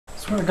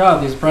swear to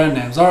God, these brand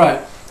names.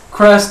 Alright.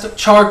 Crest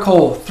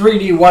Charcoal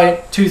 3D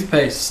White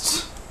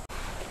Toothpaste.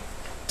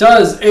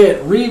 Does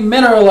it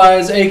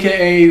remineralize,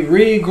 aka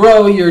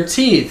regrow your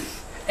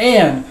teeth?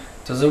 And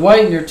does it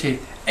whiten your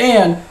teeth?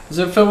 And is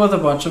it filled with a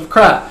bunch of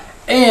crap?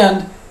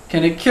 And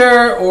can it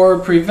cure or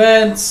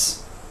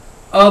prevent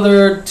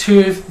other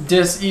tooth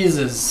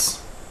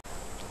diseases?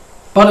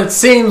 But it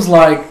seems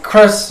like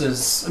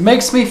it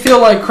makes me feel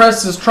like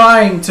Crest is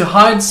trying to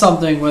hide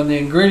something when the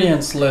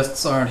ingredients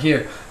lists aren't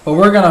here. But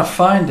we're gonna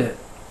find it.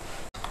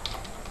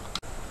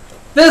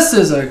 This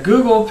is a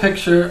Google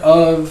picture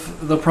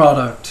of the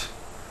product.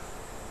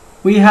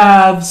 We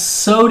have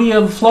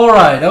sodium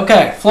fluoride.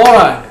 Okay,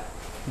 fluoride.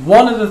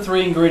 One of the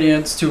 3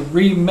 ingredients to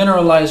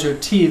remineralize your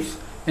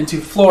teeth into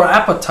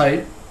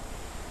fluorapatite.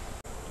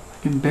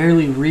 I can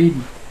barely read.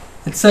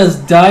 It says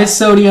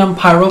disodium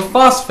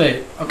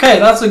pyrophosphate. Okay,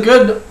 that's a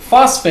good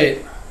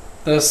phosphate.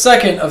 The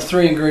second of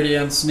 3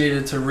 ingredients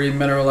needed to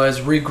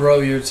remineralize,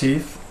 regrow your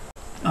teeth.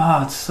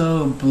 Ah, it's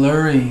so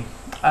blurry.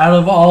 Out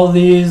of all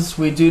these,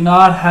 we do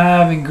not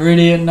have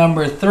ingredient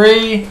number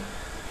 3,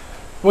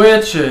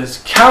 which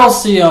is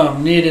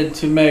calcium needed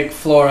to make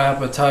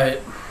fluorapatite.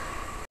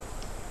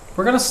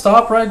 We're gonna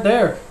stop right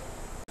there.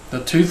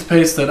 The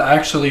toothpaste that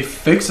actually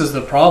fixes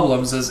the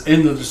problems is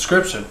in the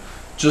description.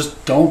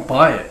 Just don't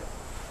buy it.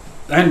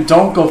 And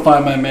don't go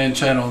find my main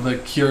channel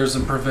that cures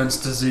and prevents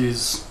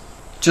disease.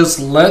 Just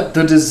let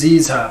the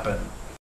disease happen.